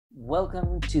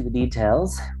Welcome to The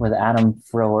Details with Adam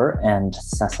Frower and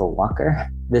Cecil Walker.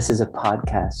 This is a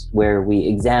podcast where we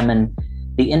examine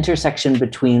the intersection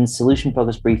between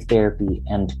solution-focused brief therapy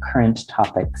and current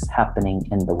topics happening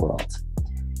in the world.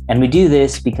 And we do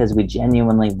this because we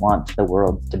genuinely want the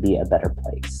world to be a better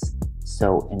place.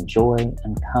 So enjoy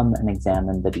and come and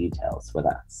examine the details with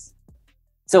us.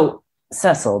 So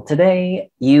Cecil,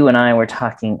 today you and I were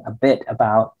talking a bit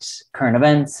about current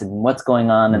events and what's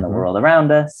going on in the world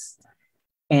around us.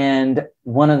 And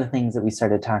one of the things that we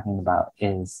started talking about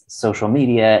is social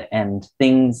media and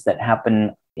things that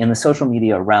happen in the social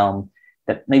media realm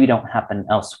that maybe don't happen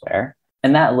elsewhere.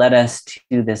 And that led us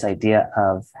to this idea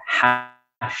of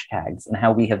hashtags and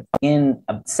how we have, in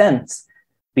a sense,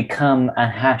 become a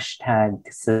hashtag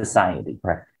society.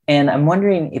 Right. And I'm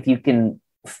wondering if you can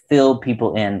fill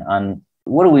people in on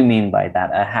what do we mean by that,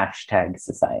 a hashtag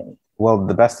society? Well,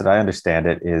 the best that I understand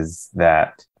it is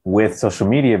that with social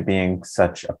media being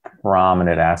such a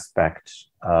prominent aspect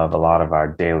of a lot of our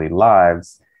daily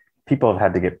lives, people have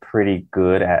had to get pretty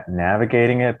good at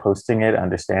navigating it, posting it,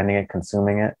 understanding it,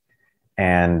 consuming it.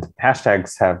 And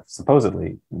hashtags have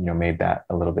supposedly, made that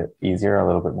a little bit easier, a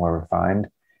little bit more refined.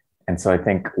 And so I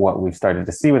think what we've started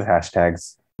to see with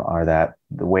hashtags are that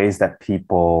the ways that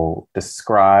people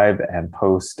describe and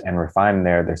post and refine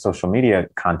their social media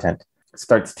content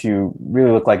starts to really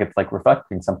look like it's like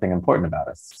reflecting something important about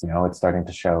us. It's starting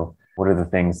to show what are the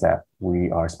things that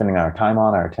we are spending our time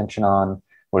on, our attention on,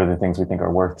 what are the things we think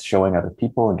are worth showing other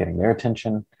people and getting their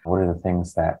attention, what are the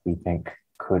things that we think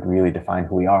could really define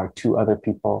who we are to other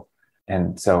people.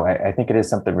 And so I think it is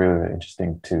something really, really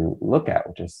interesting to look at,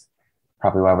 which is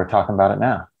probably why we're talking about it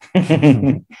now.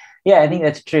 Yeah, I think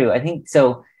that's true. I think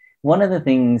so. One of the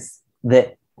things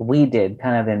that we did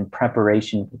kind of in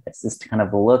preparation for this is to kind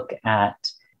of look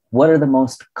at what are the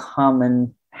most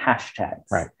common hashtags.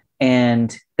 Right.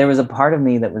 And there was a part of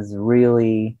me that was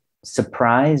really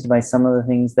surprised by some of the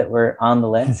things that were on the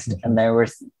list. And there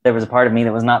was a part of me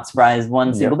that was not surprised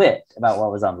one single bit about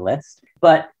what was on the list.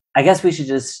 But I guess we should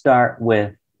just start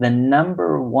with the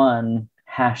number one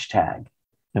hashtag.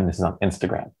 And this is on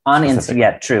Instagram. On Instagram,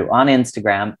 yeah, true. On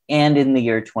Instagram and in the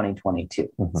year 2022.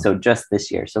 So just this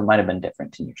year. So it might have been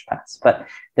different in years past. But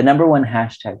the number one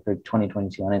hashtag for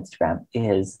 2022 on Instagram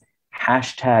is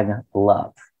hashtag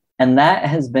love. And that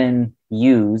hashtag has been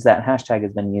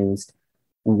used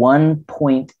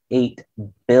 1.8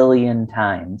 billion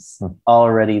times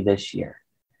already this year.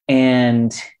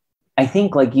 And I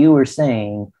think, like you were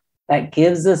saying, that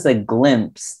gives us a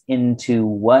glimpse into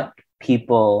what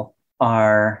people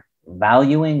are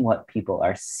valuing, what people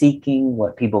are seeking,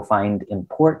 what people find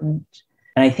important.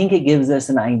 And I think it gives us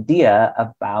an idea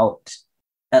about,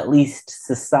 at least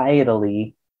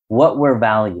societally, what we're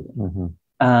valuing.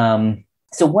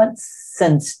 So what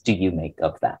sense do you make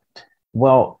of that?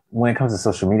 Well, when it comes to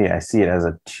social media, I see it as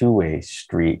a two-way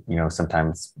street.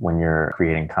 Sometimes when you're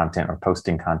creating content or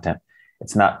posting content,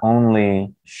 it's not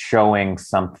only showing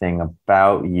something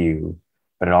about you,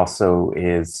 but it also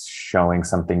is showing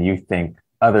something you think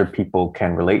other people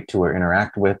can relate to or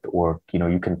interact with, or,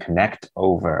 you can connect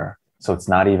over. So it's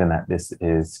not even that this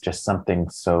is just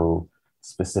something so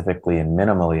specifically and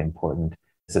minimally important.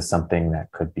 This is something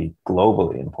that could be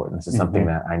globally important. This is something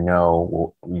that I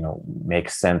know will, make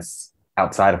sense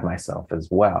outside of myself as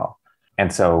well.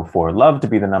 And so for love to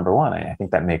be the number one, I think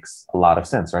that makes a lot of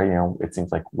sense, right? It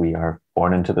seems like we are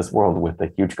born into this world with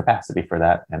a huge capacity for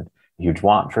that and a huge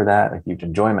want for that, a huge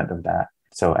enjoyment of that.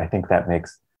 So I think that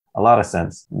makes a lot of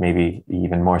sense, maybe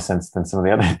even more sense than some of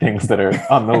the other things that are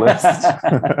on the list.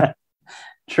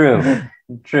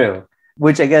 True.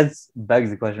 Which I guess begs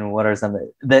the question, what are some of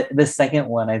the second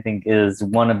one, I think, is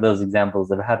one of those examples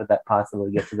of how did that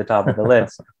possibly get to the top of the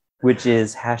list, which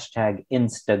is hashtag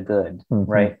instagood,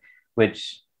 right?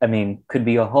 Which, I mean, could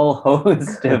be a whole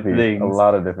host of things. A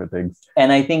lot of different things.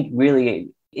 And I think really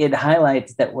it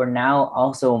highlights that we're now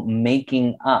also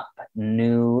making up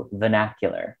new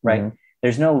vernacular, right?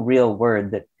 There's no real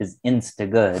word that is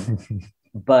instagood,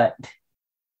 but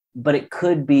it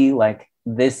could be like,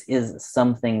 this is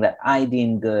something that I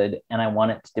deem good and I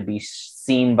want it to be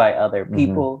seen by other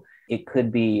people. It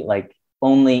could be like,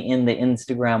 only in the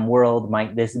Instagram world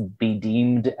might this be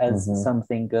deemed as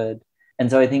something good. And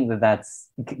so I think that that's,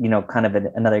 kind of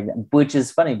another, which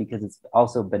is funny because it's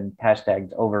also been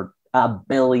hashtagged over 1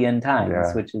 billion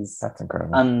times, which is that's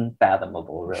incredible,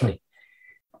 unfathomable, really.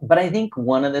 But I think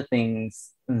one of the things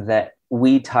that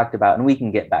we talked about, and we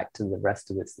can get back to the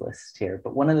rest of this list here,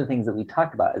 but one of the things that we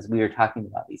talked about as we were talking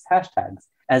about these hashtags,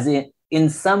 as in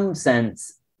some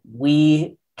sense,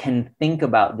 we can think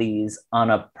about these on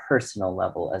a personal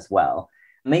level as well,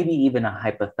 maybe even a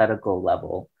hypothetical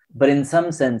level, But in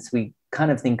some sense, we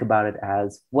kind of think about it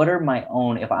as what are my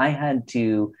own, if I had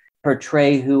to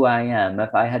portray who I am,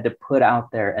 if I had to put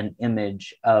out there an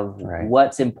image of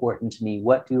what's important to me,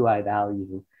 what do I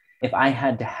value, if I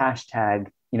had to hashtag,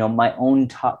 my own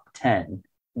top 10,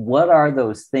 what are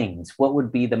those things? What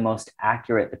would be the most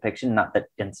accurate depiction? Not that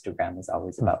Instagram is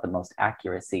always about the most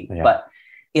accuracy, but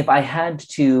if I had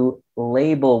to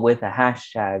label with a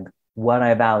hashtag what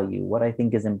I value, what I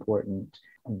think is important,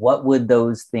 what would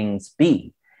those things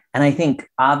be? And I think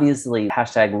obviously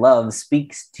hashtag love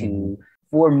speaks to,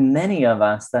 for many of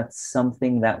us, that's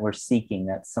something that we're seeking.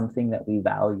 That's something that we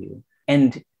value.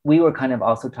 And we were kind of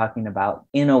also talking about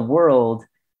in a world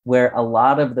where a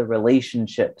lot of the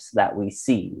relationships that we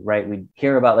see, right? We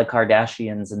hear about the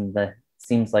Kardashians and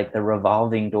seems like the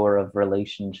revolving door of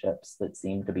relationships that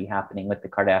seem to be happening with the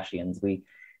Kardashians. We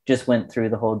just went through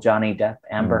the whole Johnny Depp,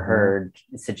 Amber Heard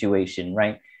situation,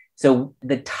 right? So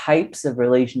the types of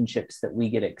relationships that we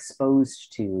get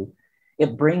exposed to,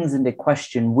 it brings into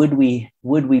question, would we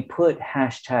put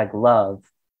hashtag love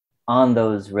on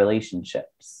those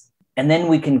relationships? And then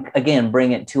we can, again,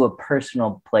 bring it to a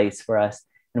personal place for us.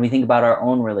 And we think about our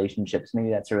own relationships. Maybe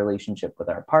that's a relationship with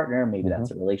our partner. Maybe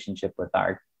that's a relationship with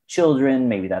our children.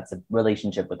 Maybe that's a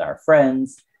relationship with our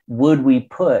friends. Would we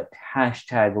put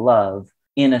hashtag love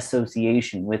in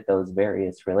association with those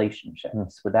various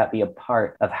relationships? Would that be a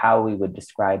part of how we would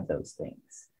describe those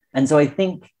things? And so I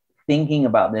think thinking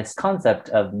about this concept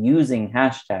of using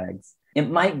hashtags, it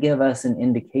might give us an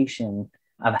indication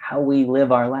of how we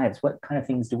live our lives. What kind of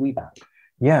things do we value?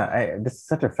 Yeah, this is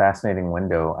such a fascinating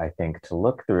window, I think, to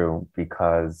look through,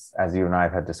 because as you and I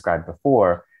have had described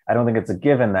before, I don't think it's a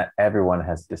given that everyone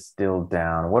has distilled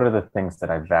down what are the things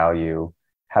that I value,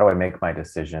 how do I make my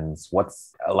decisions,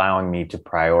 what's allowing me to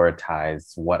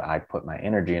prioritize what I put my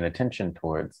energy and attention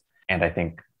towards. And I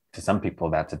think to some people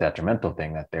that's a detrimental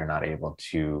thing, that they're not able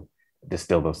to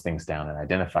distill those things down and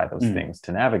identify those things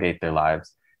to navigate their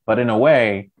lives. But in a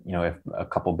way, if a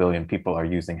couple billion people are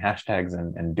using hashtags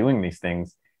and doing these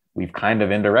things, we've kind of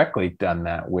indirectly done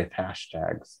that with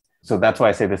hashtags. So that's why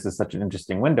I say this is such an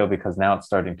interesting window, because now it's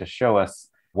starting to show us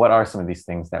what are some of these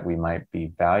things that we might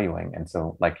be valuing. And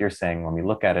so, like you're saying, when we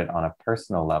look at it on a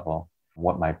personal level,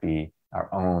 what might be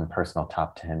our own personal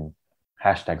top 10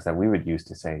 hashtags that we would use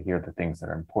to say, here are the things that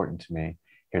are important to me.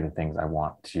 Here are the things I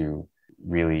want to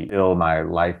really fill my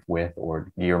life with,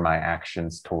 or gear my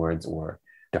actions towards, or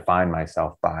define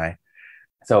myself by.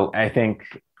 So I think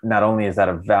not only is that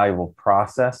a valuable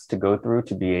process to go through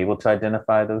to be able to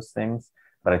identify those things,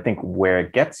 but I think where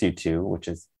it gets you to, which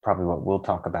is probably what we'll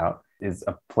talk about, is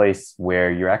a place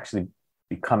where you're actually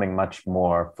becoming much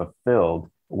more fulfilled,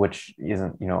 which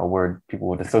isn't, a word people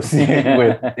would associate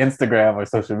with Instagram or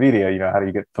social media. How do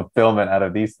you get fulfillment out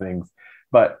of these things?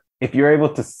 But if you're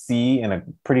able to see in a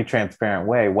pretty transparent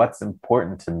way what's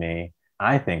important to me,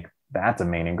 I think that's a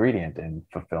main ingredient in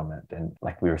fulfillment. And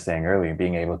like we were saying earlier,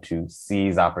 being able to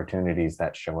seize opportunities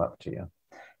that show up to you.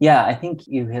 Yeah, I think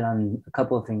you hit on a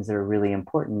couple of things that are really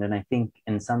important. And I think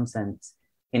in some sense,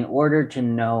 in order to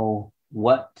know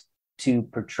what to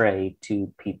portray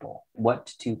to people, what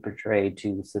to portray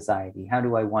to society, how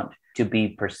do I want to be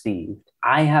perceived?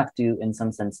 I have to, in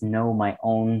some sense, know my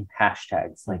own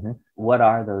hashtags. Like, what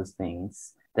are those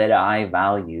things that I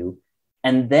value?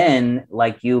 And then,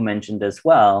 like you mentioned as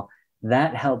well,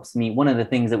 that helps me. One of the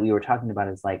things that we were talking about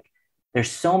is like, there's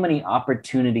so many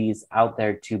opportunities out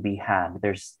there to be had.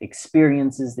 There's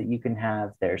experiences that you can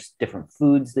have. There's different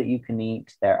foods that you can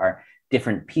eat. There are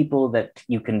different people that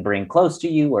you can bring close to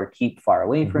you or keep far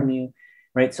away from you,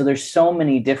 right? So there's so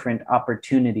many different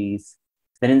opportunities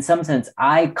that in some sense,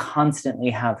 I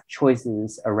constantly have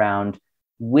choices around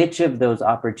which of those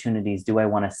opportunities do I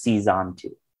want to seize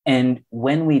onto. And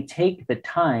when we take the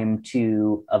time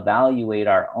to evaluate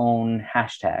our own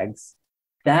hashtags,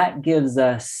 that gives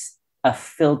us a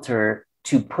filter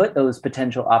to put those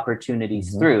potential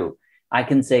opportunities through. I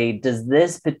can say, does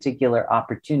this particular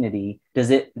opportunity, does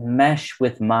it mesh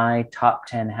with my top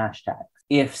 10 hashtags?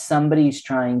 If somebody's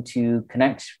trying to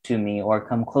connect to me or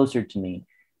come closer to me,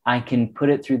 I can put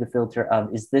it through the filter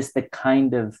of, is this the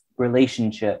kind of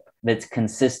relationship that's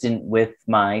consistent with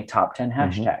my top 10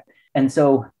 hashtag? And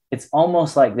so it's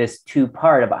almost like this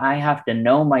two-part of, I have to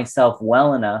know myself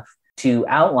well enough to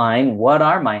outline what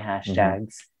are my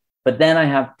hashtags, but then I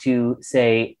have to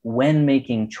say, when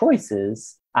making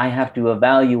choices, I have to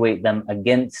evaluate them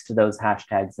against those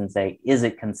hashtags and say, is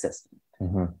it consistent?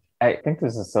 I think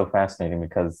this is so fascinating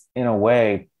because in a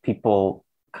way, people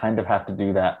kind of have to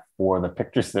do that for the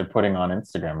pictures they're putting on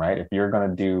Instagram, right? If you're going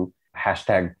to do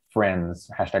hashtag friends,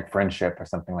 hashtag friendship or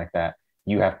something like that,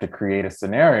 you have to create a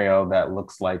scenario that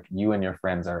looks like you and your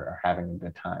friends are having a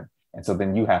good time. And so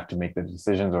then you have to make the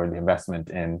decisions or the investment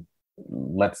in,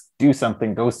 let's do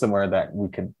something, go somewhere that we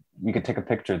could take a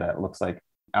picture that looks like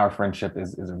our friendship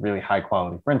is a really high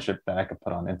quality friendship that I could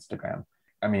put on Instagram.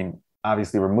 I mean,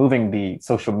 obviously removing the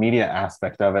social media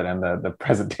aspect of it and the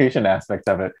presentation aspect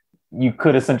of it, you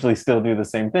could essentially still do the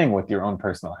same thing with your own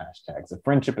personal hashtags. If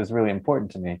friendship is really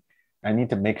important to me, I need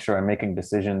to make sure I'm making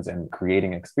decisions and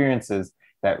creating experiences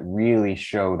that really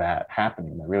show that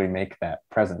happening, that really make that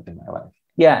present in my life.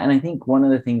 Yeah. And I think one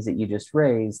of the things that you just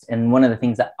raised, and one of the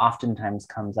things that oftentimes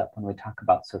comes up when we talk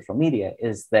about social media,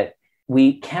 is that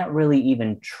we can't really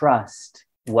even trust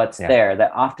what's there,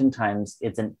 that oftentimes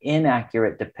it's an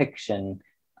inaccurate depiction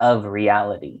of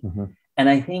reality. Mm-hmm. And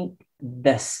I think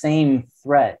the same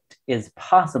threat is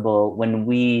possible when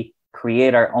we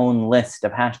create our own list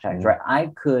of hashtags, right? I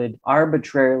could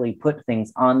arbitrarily put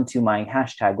things onto my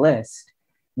hashtag list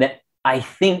that I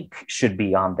think should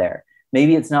be on there.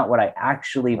 Maybe it's not what I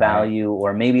actually value,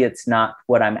 or maybe it's not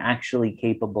what I'm actually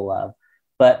capable of,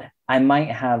 but I might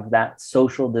have that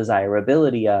social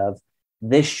desirability of,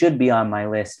 this should be on my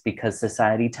list because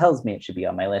society tells me it should be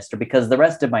on my list, or because the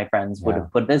rest of my friends would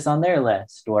have put this on their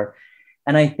list.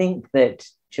 And I think that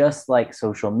just like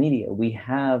social media, we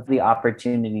have the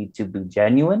opportunity to be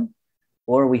genuine,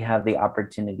 or we have the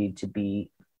opportunity to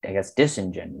be, I guess,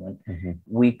 disingenuine.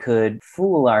 We could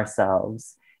fool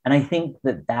ourselves. And I think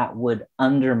that that would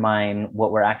undermine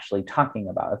what we're actually talking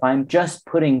about. If I'm just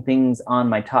putting things on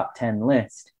my top 10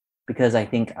 list because I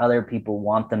think other people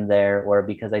want them there, or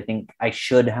because I think I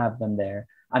should have them there,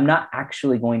 I'm not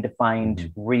actually going to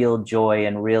find real joy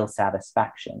and real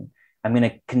satisfaction. I'm going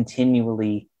to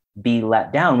continually be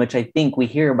let down, which I think we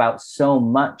hear about so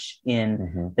much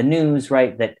in the news,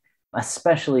 right? That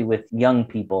especially with young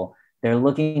people, they're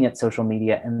looking at social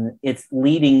media and it's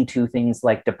leading to things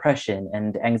like depression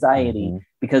and anxiety,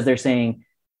 because they're saying,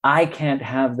 I can't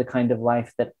have the kind of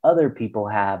life that other people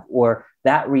have, or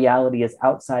that reality is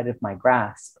outside of my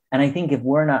grasp. And I think if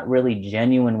we're not really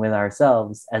genuine with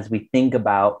ourselves as we think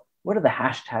about what are the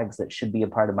hashtags that should be a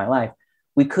part of my life,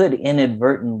 we could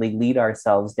inadvertently lead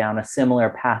ourselves down a similar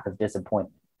path of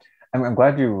disappointment. I'm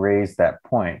glad you raised that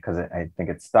point, because I think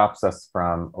it stops us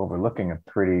from overlooking a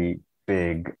pretty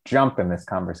big jump in this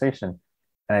conversation.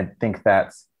 And I think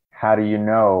that's, how do you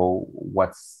know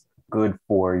what's good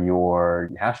for your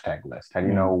hashtag list? How do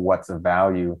you know what's a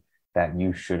value that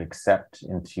you should accept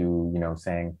into,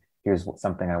 saying, here's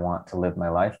something I want to live my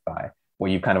life by?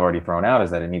 What you've kind of already thrown out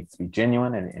is that it needs to be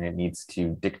genuine, and it needs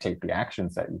to dictate the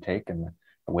actions that you take and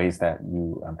the ways that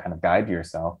you kind of guide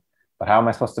yourself. But how am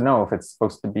I supposed to know if it's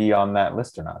supposed to be on that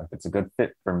list or not, if it's a good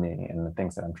fit for me and the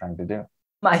things that I'm trying to do?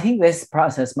 I think this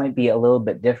process might be a little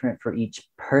bit different for each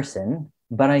person,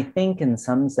 but I think in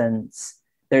some sense,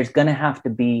 there's going to have to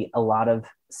be a lot of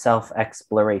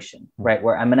self-exploration, right?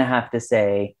 Where I'm going to have to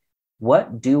say,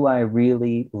 what do I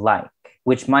really like?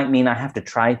 Which might mean I have to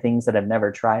try things that I've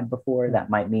never tried before. That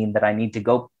might mean that I need to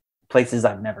go places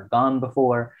I've never gone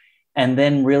before. And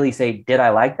then really say, did I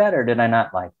like that or did I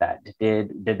not like that?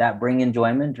 Did that bring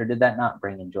enjoyment or did that not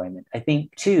bring enjoyment? I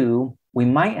think too, we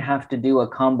might have to do a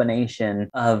combination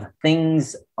of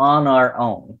things on our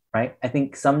own, right? I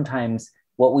think sometimes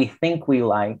what we think we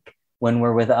like when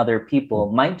we're with other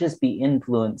people might just be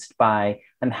influenced by,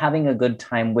 I'm having a good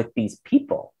time with these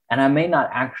people. And I may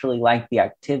not actually like the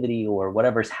activity or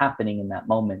whatever's happening in that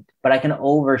moment, but I can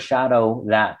overshadow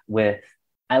that with,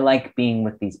 I like being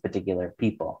with these particular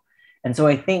people. And so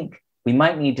I think we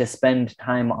might need to spend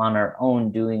time on our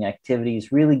own doing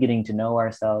activities, really getting to know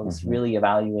ourselves, really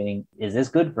evaluating, is this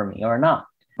good for me or not?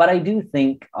 But I do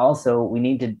think also we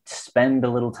need to spend a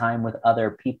little time with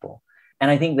other people. And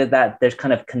I think that there's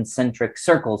kind of concentric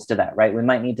circles to that, right? We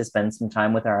might need to spend some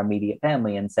time with our immediate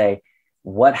family and say,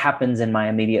 what happens in my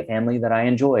immediate family that I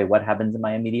enjoy? What happens in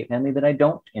my immediate family that I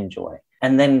don't enjoy?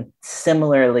 And then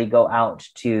similarly go out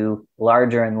to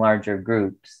larger and larger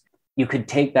groups. You could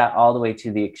take that all the way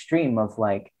to the extreme of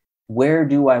like, where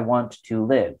do I want to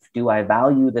live? Do I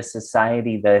value the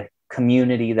society, the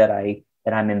community that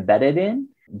I'm embedded in?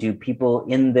 Do people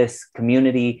in this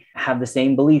community have the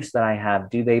same beliefs that I have?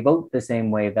 Do they vote the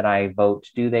same way that I vote?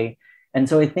 Do they? And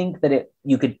so I think that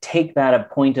you could take that a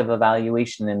point of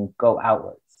evaluation and go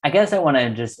outwards. I guess I want to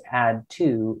just add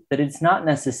too, that it's not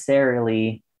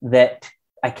necessarily that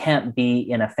I can't be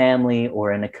in a family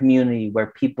or in a community where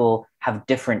people have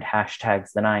different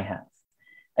hashtags than I have.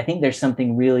 I think there's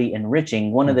something really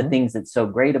enriching. One of the things that's so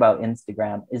great about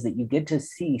Instagram is that you get to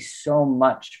see so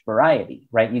much variety,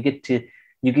 right? You get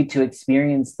to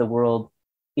experience the world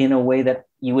in a way that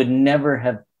you would never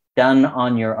have done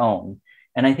on your own.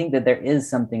 And I think that there is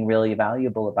something really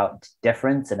valuable about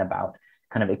difference and about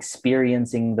kind of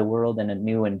experiencing the world in a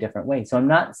new and different way. So I'm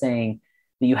not saying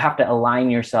that you have to align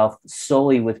yourself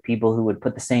solely with people who would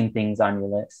put the same things on your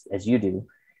list as you do.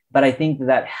 But I think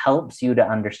that helps you to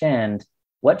understand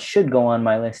what should go on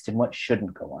my list and what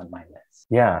shouldn't go on my list.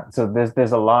 Yeah. So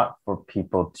there's a lot for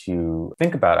people to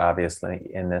think about, obviously,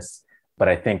 in this. But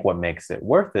I think what makes it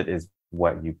worth it is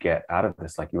what you get out of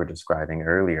this. Like you were describing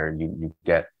earlier, you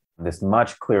get this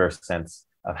much clearer sense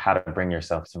of how to bring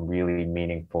yourself some really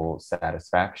meaningful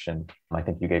satisfaction. I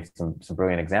think you gave some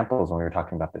brilliant examples when we were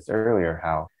talking about this earlier,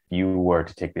 how you were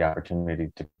to take the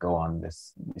opportunity to go on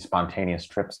this spontaneous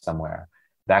trip somewhere.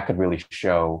 That could really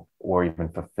show or even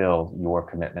fulfill your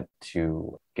commitment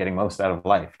to getting most out of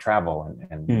life, travel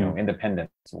and you know, independence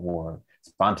or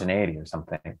spontaneity or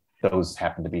something. Those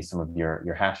happen to be some of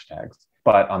your hashtags.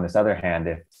 But on this other hand,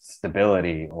 if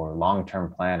stability or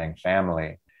long-term planning,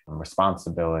 family,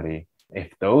 responsibility,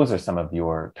 if those are some of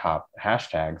your top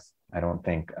hashtags, I don't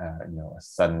think you know, a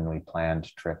suddenly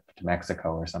planned trip to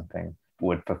Mexico or something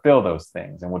would fulfill those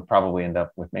things and would probably end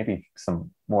up with maybe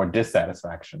some more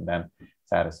dissatisfaction than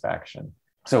satisfaction.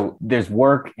 So there's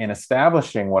work in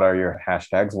establishing what are your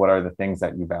hashtags, what are the things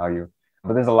that you value.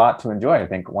 But there's a lot to enjoy, I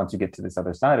think, once you get to this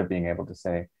other side of being able to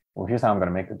say, well, here's how I'm going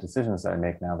to make the decisions that I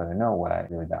make now that I know what I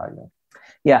really value.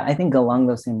 Yeah, I think along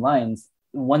those same lines,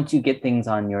 once you get things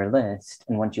on your list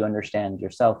and once you understand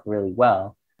yourself really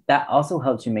well, that also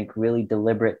helps you make really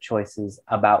deliberate choices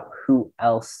about who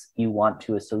else you want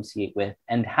to associate with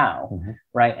and how,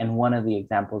 right? And one of the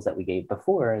examples that we gave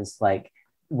before is like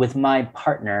with my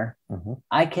partner,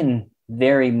 I can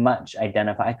very much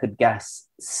identify, I could guess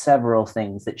several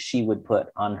things that she would put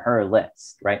on her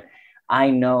list, right?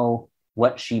 I know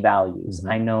what she values.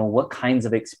 I know what kinds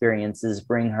of experiences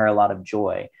bring her a lot of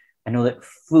joy. I know that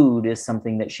food is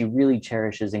something that she really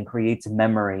cherishes and creates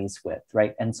memories with,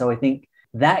 right? And so I think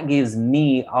that gives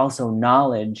me also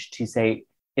knowledge to say,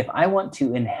 if I want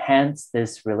to enhance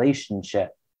this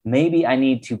relationship, maybe I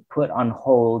need to put on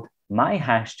hold my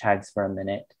hashtags for a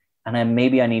minute, and then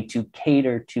maybe I need to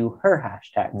cater to her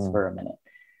hashtags for a minute.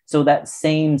 So that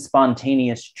same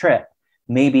spontaneous trip,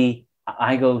 maybe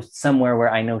I go somewhere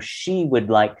where I know she would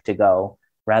like to go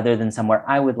rather than somewhere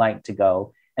I would like to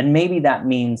go. And maybe that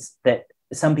means that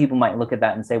some people might look at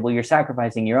that and say, well, you're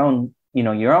sacrificing your own, you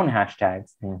know, your own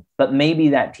hashtags. But maybe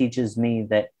that teaches me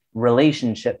that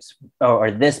relationships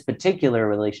or this particular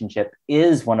relationship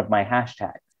is one of my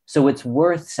hashtags. So it's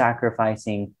worth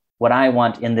sacrificing what I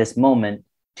want in this moment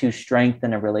to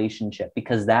strengthen a relationship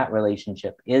because that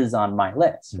relationship is on my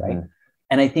list, right?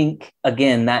 And I think,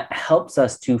 again, that helps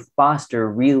us to foster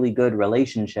really good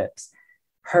relationships.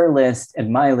 Her list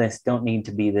and my list don't need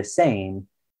to be the same,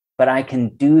 but I can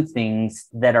do things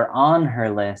that are on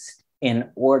her list in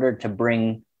order to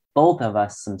bring both of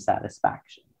us some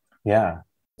satisfaction. Yeah.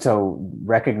 So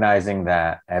recognizing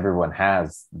that everyone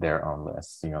has their own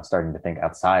lists, you know, starting to think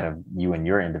outside of you and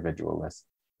your individual list,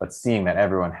 but seeing that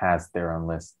everyone has their own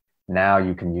list, now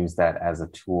you can use that as a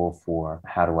tool for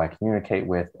how do I communicate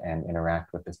with and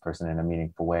interact with this person in a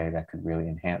meaningful way that could really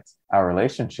enhance our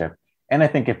relationship. And I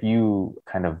think if you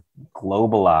kind of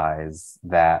globalize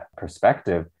that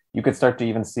perspective, you could start to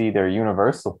even see their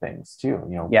universal things too,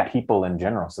 you know, people in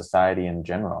general, society in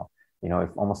general. You know, if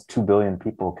almost 2 billion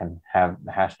people can have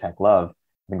the hashtag love,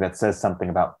 I think that says something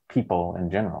about people in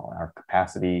general, our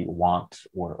capacity, want,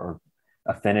 or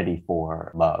affinity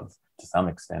for love to some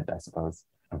extent, I suppose.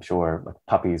 I'm sure like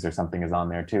puppies or something is on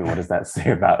there too. What does that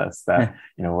say about us? That,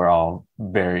 you know, we're all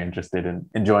very interested in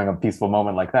enjoying a peaceful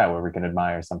moment like that, where we can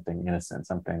admire something innocent,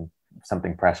 something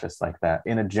precious like that.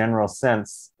 In a general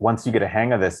sense, once you get a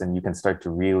hang of this and you can start to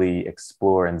really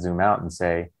explore and zoom out and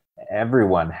say,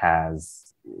 everyone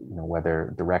has, you know,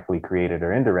 whether directly created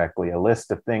or indirectly, a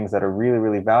list of things that are really,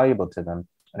 really valuable to them.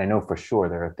 And I know for sure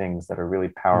there are things that are really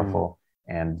powerful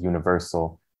and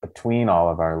universal between all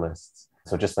of our lists.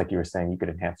 So just like you were saying, you could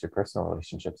enhance your personal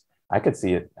relationships. I could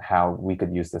see it how we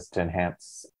could use this to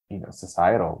enhance, you know,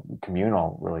 societal,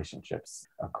 communal relationships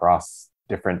across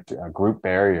different group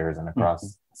barriers and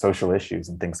across social issues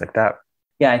and things like that.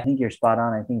 Yeah, I think you're spot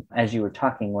on. I think as you were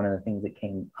talking, one of the things that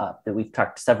came up that we've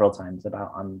talked several times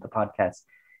about on the podcast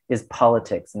is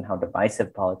politics and how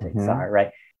divisive politics are, right?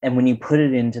 And when you put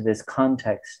it into this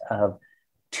context of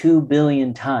 2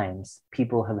 billion times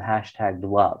people have hashtagged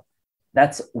love,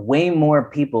 that's way more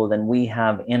people than we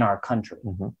have in our country.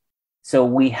 So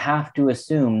we have to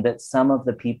assume that some of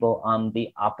the people on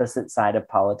the opposite side of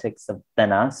politics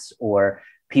than us, or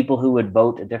people who would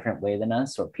vote a different way than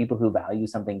us, or people who value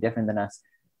something different than us,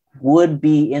 would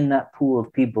be in that pool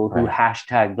of people who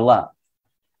hashtagged love.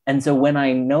 And so when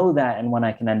I know that and when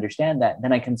I can understand that,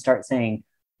 then I can start saying,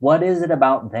 what is it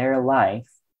about their life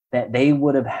that they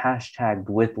would have hashtagged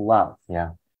with love?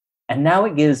 Yeah. And now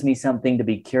it gives me something to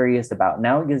be curious about.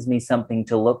 Now it gives me something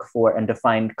to look for and to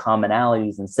find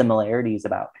commonalities and similarities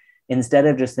about, instead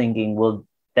of just thinking, well,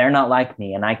 they're not like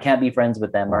me and I can't be friends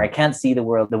with them, or I can't see the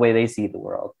world the way they see the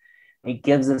world. It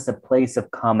gives us a place of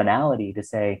commonality to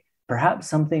say, perhaps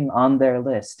something on their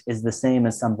list is the same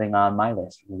as something on my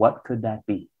list. What could that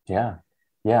be? Yeah.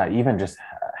 Yeah. Even just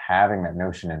having that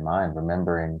notion in mind,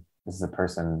 remembering this is a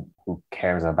person who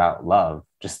cares about love,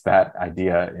 just that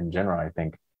idea in general, I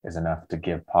think is enough to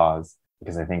give pause.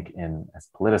 Because I think in as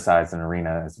politicized an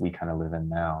arena as we kind of live in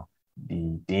now,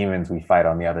 the demons we fight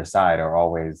on the other side are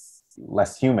always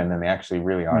less human than they actually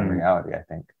really are in reality, I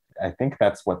think. I think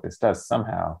that's what this does.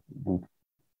 Somehow we've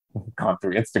gone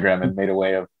through Instagram and made a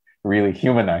way of really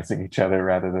humanizing each other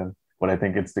rather than what I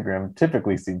think Instagram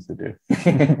typically seems to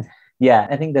do. Yeah,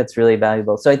 I think that's really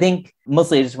valuable. So I think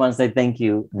mostly I just want to say thank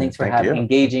you. Thanks for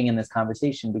engaging in this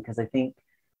conversation, because I think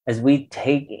as we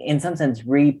take, in some sense,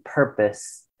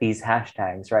 repurpose these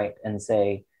hashtags, right? And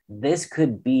say, this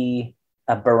could be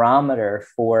a barometer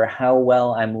for how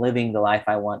well I'm living the life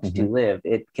I want to live.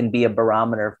 It can be a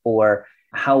barometer for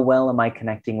how well am I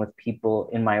connecting with people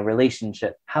in my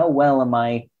relationship? How well am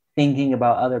I thinking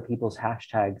about other people's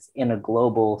hashtags in a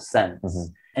global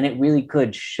sense? And it really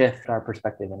could shift our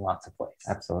perspective in lots of ways.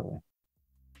 Absolutely.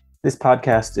 This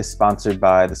podcast is sponsored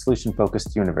by the Solution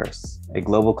Focused Universe, a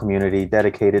global community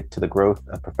dedicated to the growth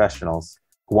of professionals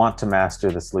who want to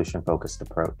master the solution-focused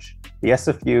approach. The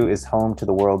SFU is home to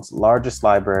the world's largest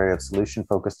library of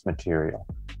solution-focused material,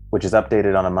 which is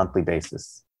updated on a monthly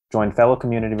basis. Join fellow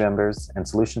community members and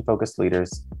solution-focused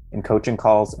leaders in coaching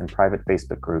calls and private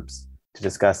Facebook groups to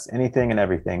discuss anything and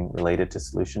everything related to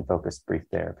solution-focused brief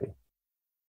therapy.